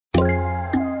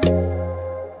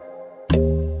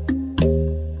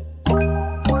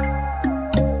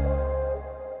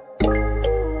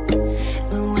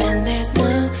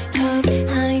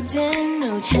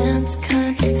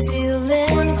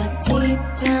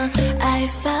I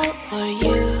felt for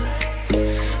you.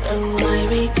 Oh, I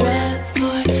regret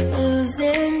for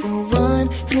losing the one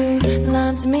who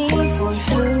loved me for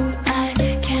who I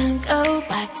can't go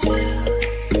back to.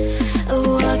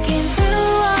 Walking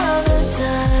through all the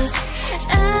dust,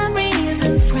 memories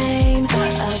and frame, a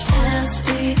past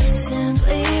we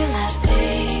simply let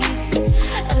fade.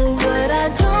 But I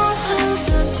don't close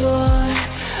the door,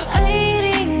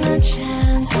 waiting a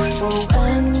chance for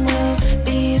when we'll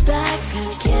be back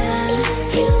again.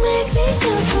 You make me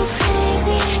feel so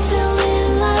crazy, still in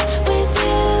love with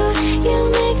you. You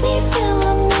make me feel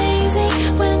amazing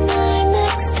when I'm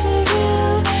next to you.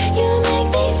 You make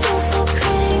me feel so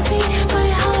crazy, my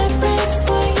heart breaks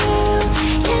for you.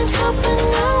 Can't help but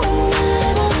know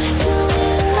that I'm still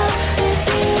in love with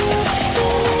you. You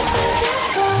make me feel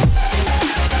so.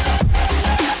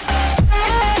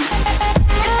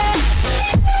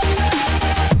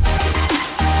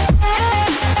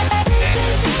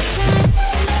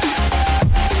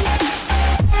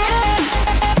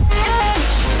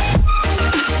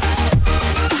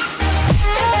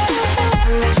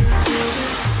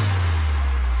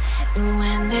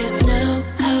 When there's no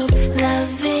hope,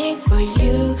 loving for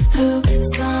you who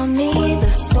saw me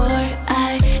before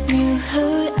I knew who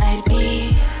I'd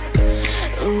be.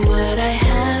 What I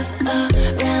have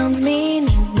around me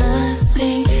means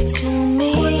nothing to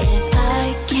me if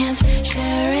I can't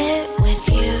share it with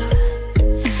you.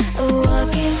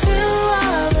 Walking through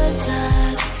all the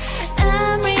dust,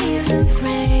 memories and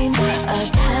frame, a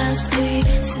past we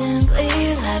simply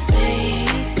let fade.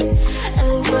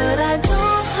 But I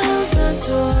don't close the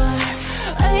door,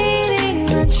 waiting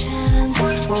a chance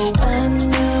for when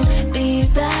we'll be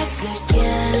back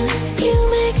again. You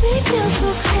make me feel so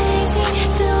crazy,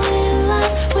 still in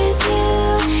love with you.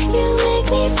 You make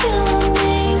me feel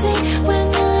amazing when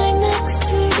I'm next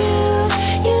to you.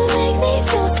 You make me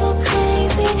feel so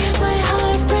crazy, my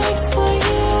heart breaks for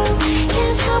you.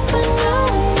 Can't help but know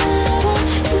that I'm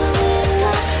still in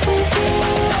love with you.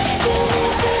 You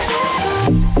make me feel so.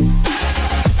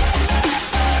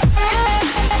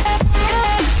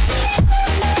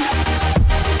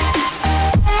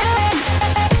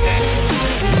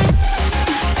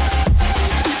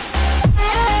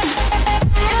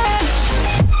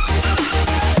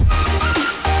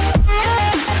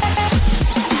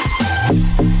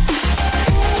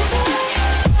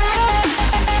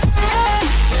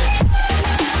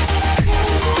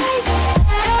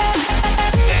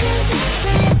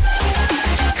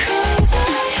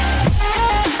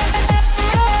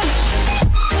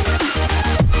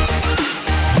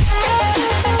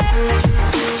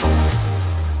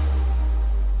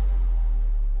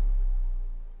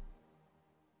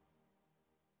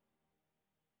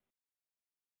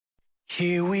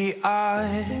 Here we are,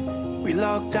 we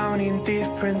locked down in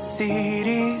different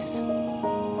cities,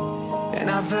 and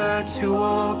our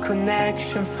virtual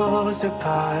connection falls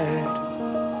apart.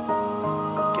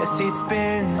 Guess it's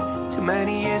been too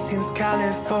many years since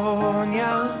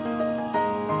California.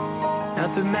 Now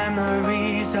the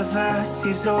memories of us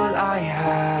is all I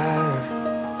have.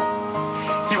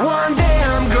 See, one day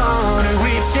I'm gonna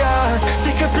reach ya,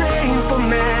 take a plane for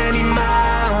many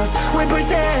miles. We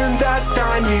pretend that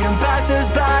time didn't pass us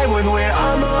by when we're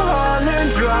on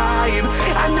Mulholland Drive.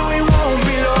 I know it won't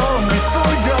be long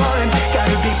before dawn,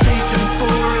 gotta be patient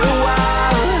for a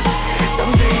while.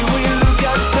 Someday we'll look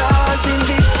at stars in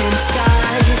the same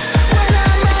sky when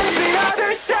I'm on the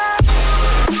other side.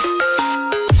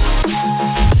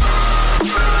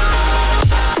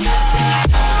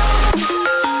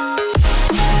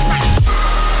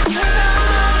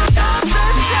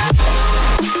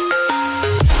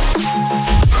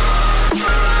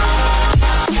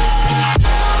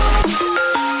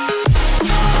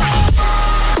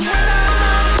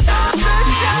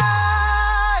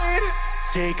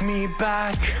 Take me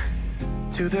back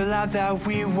to the life that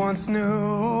we once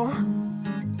knew,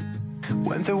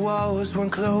 when the walls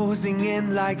weren't closing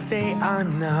in like they are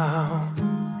now.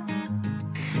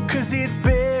 Cause it's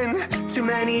been too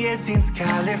many years since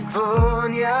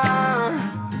California.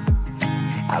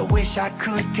 I wish I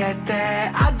could get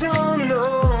there, I don't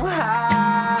know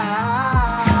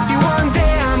how. See, one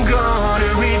day I'm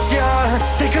gonna reach ya,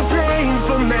 take a plane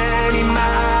for many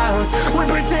miles. We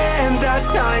pretend that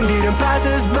time didn't pass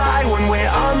us by when we're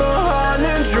on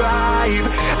Mulholland Drive.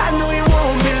 I know it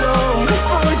won't be long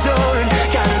before dawn,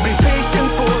 gotta be patient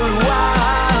for a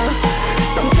while.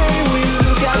 Someday we'll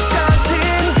look at stars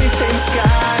in the same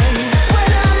sky when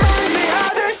I'm on the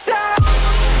other side.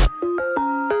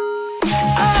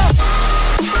 Oh.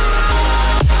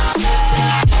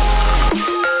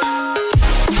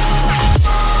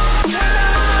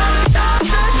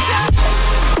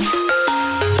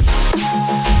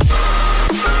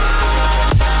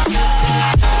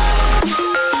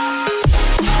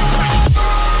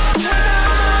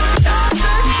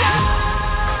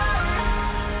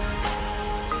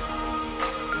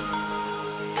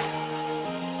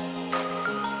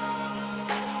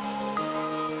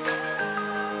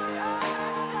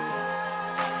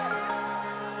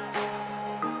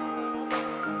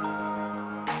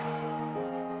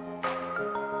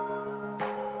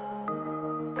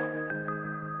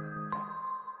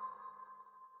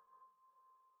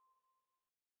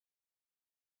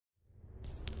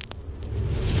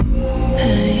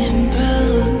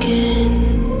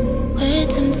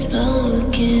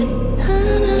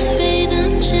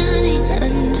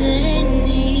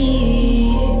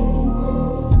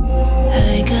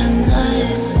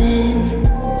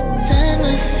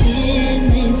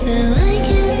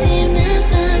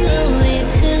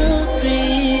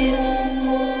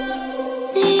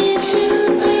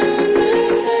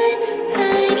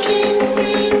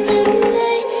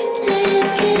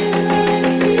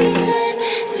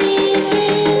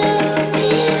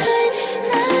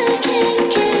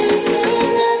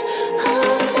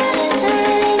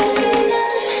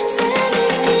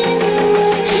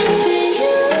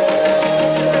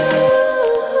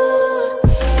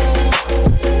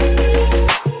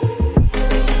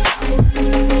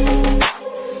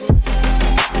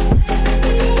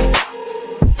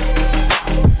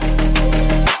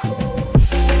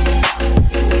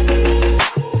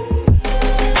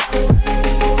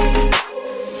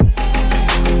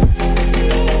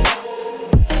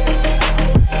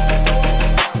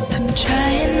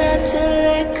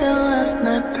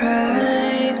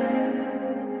 pride.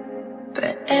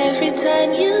 But every time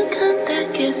you come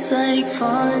back, it's like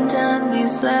falling down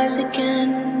these lies again.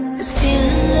 This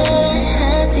feeling that I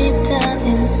have deep down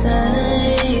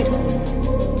inside,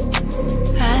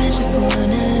 I just wanna